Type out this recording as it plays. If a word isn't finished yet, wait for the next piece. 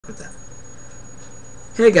With that.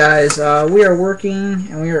 Hey guys, we are working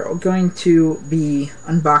and we are going to be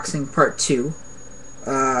unboxing part 2.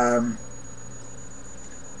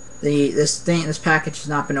 This package has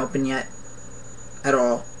not been opened yet at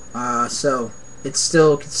all, so it's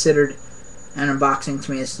still considered an unboxing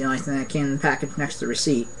to me. It's the only thing that came in the package next to the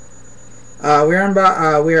receipt. We are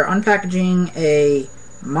unpackaging a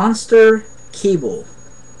Monster cable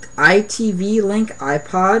ITV Link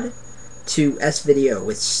iPod to S-Video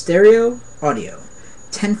with stereo audio,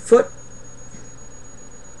 10-foot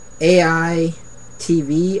AI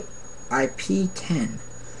TV IP10,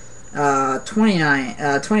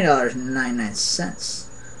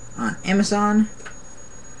 $20.99 on Amazon.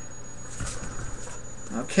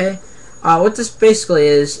 Okay, what this basically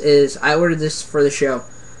is I ordered this for the show.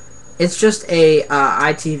 It's just a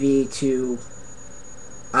ITV to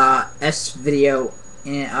S-Video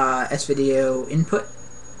input.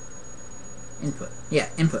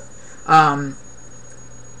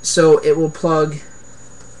 So it will plug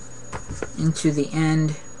into the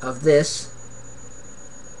end of this,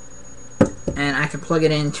 and I can plug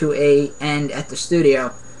it into a end at the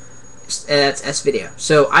studio. That's S-Video.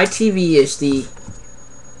 So ITV is the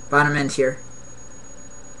bottom end here,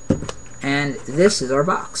 and this is our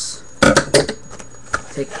box.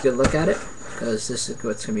 Take a good look at it, because this is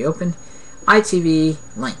what's going to be opened. ITV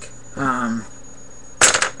Link.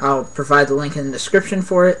 I'll provide the link in the description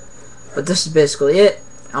for it, but this is basically it.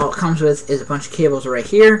 All it comes with is a bunch of cables right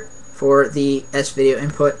here for the S-Video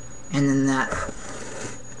input, and then that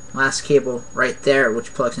last cable right there,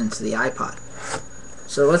 which plugs into the iPod.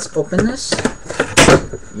 So let's open this.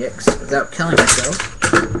 Yikes, without killing myself.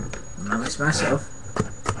 At least myself.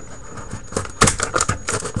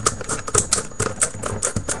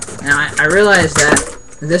 Now I realize that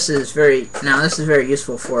this is very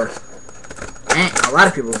useful for a lot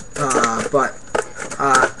of people, but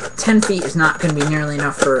 10 feet is not going to be nearly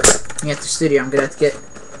enough for me at the studio. I'm going to have to get,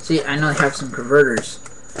 see, I know they have some converters,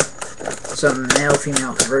 some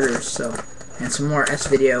male-female converters, and some more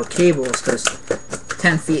S-Video cables, because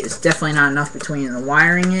 10 feet is definitely not enough between the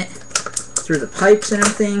wiring it through the pipes and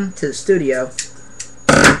everything to the studio,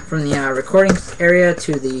 from the recording area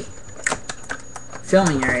to the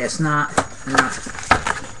filming area. It's not enough.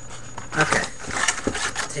 Okay,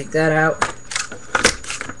 take that out.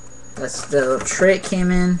 That's the little tray it came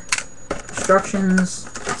in, instructions,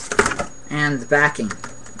 and the backing.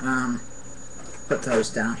 Put those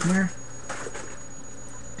down here.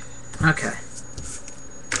 Okay.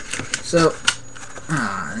 So,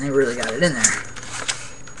 they really got it in there.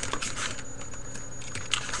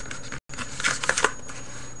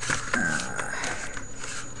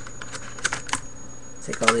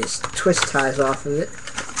 Take all these twist ties off of it,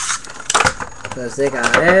 because they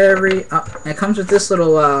got every... Oh, it comes with this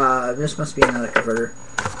little, this must be another converter.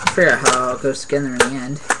 I'll figure out how it goes together in the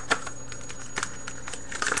end.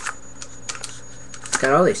 It's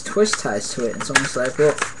got all these twist ties to it. It's almost like,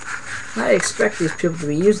 well, I expect these people to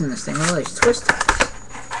be using this thing with all these twist ties.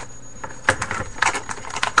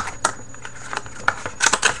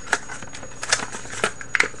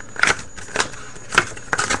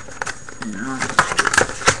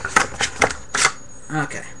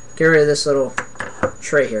 Okay, get rid of this little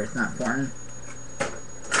tray here, it's not important.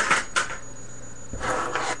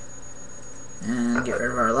 And get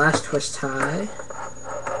rid of our last twist tie.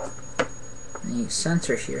 The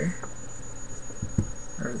sensor here,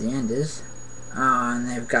 wherever the end is. And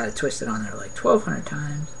they've got it twisted on there like 1,200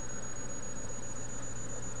 times.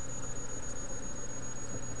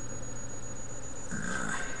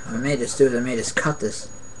 What I may just do is I may just cut this,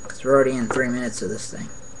 because we're already in 3 minutes of this thing.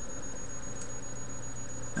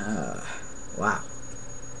 Wow.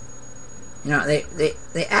 You know,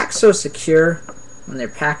 they act so secure when they're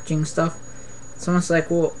packaging stuff. It's almost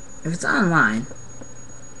like, well, if it's online,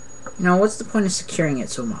 you know, what's the point of securing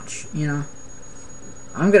it so much, you know?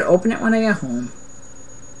 I'm gonna open it when I get home.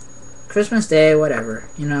 Christmas Day, whatever,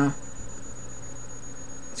 you know.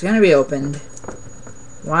 It's gonna be opened.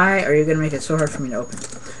 Why are you gonna make it so hard for me to open?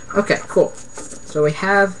 Okay, cool. So we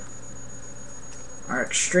have our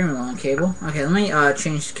extremely long cable. Okay, let me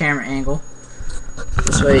change the camera angle.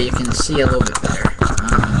 This way you can see a little bit better.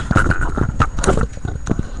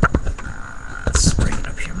 Let's bring it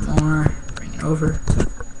up here more. Bring it over.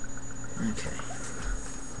 Okay.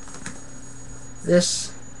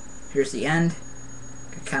 This, here's the end.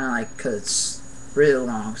 Kind of like, because it's really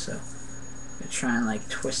long, so I'm going to try and like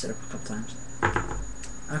twist it up a couple times.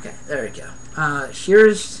 Okay, there we go.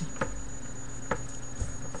 Here's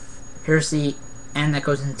the end that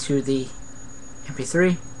goes into the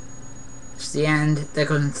MP3. It's the end that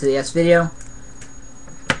goes into the S-Video.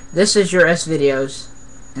 This is your S-Videos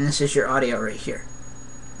and this is your audio right here.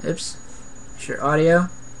 Oops. It's your audio.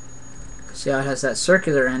 See how it has that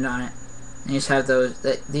circular end on it. And these have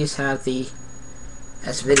these have the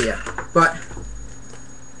S video. But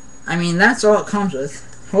I mean, that's all it comes with.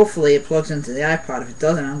 Hopefully it plugs into the iPod. If it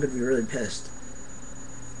doesn't, I'm gonna be really pissed.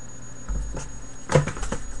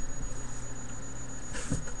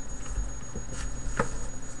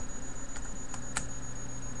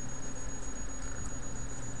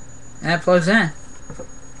 And it plugs in.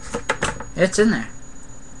 It's in there.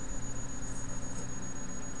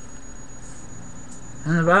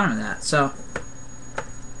 On the bottom of that. So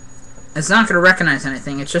it's not going to recognize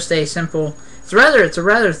anything. It's just a simple. It's a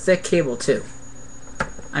rather thick cable too.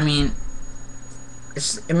 I mean,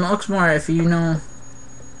 it looks more, if you know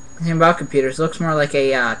anything about computers, it looks more like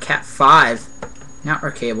a Cat 5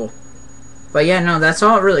 network cable. But yeah, no, that's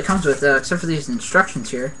all it really comes with, except for these instructions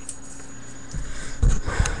here.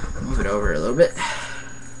 Move it over a little bit.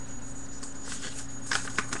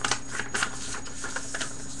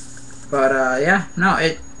 But yeah,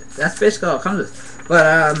 no, that's basically all it comes with.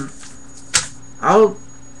 But I'll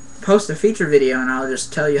post a feature video and I'll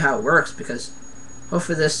just tell you how it works, because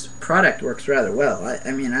hopefully this product works rather well.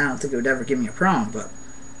 I mean, I don't think it would ever give me a problem, but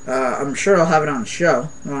I'm sure I'll have it on the show.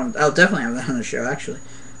 Well, I'll definitely have it on the show, actually.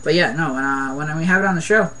 But yeah, no, when we have it on the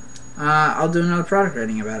show, I'll do another product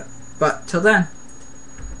rating about it. But till then,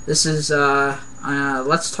 this is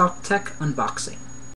Let's Talk Tech Unboxing.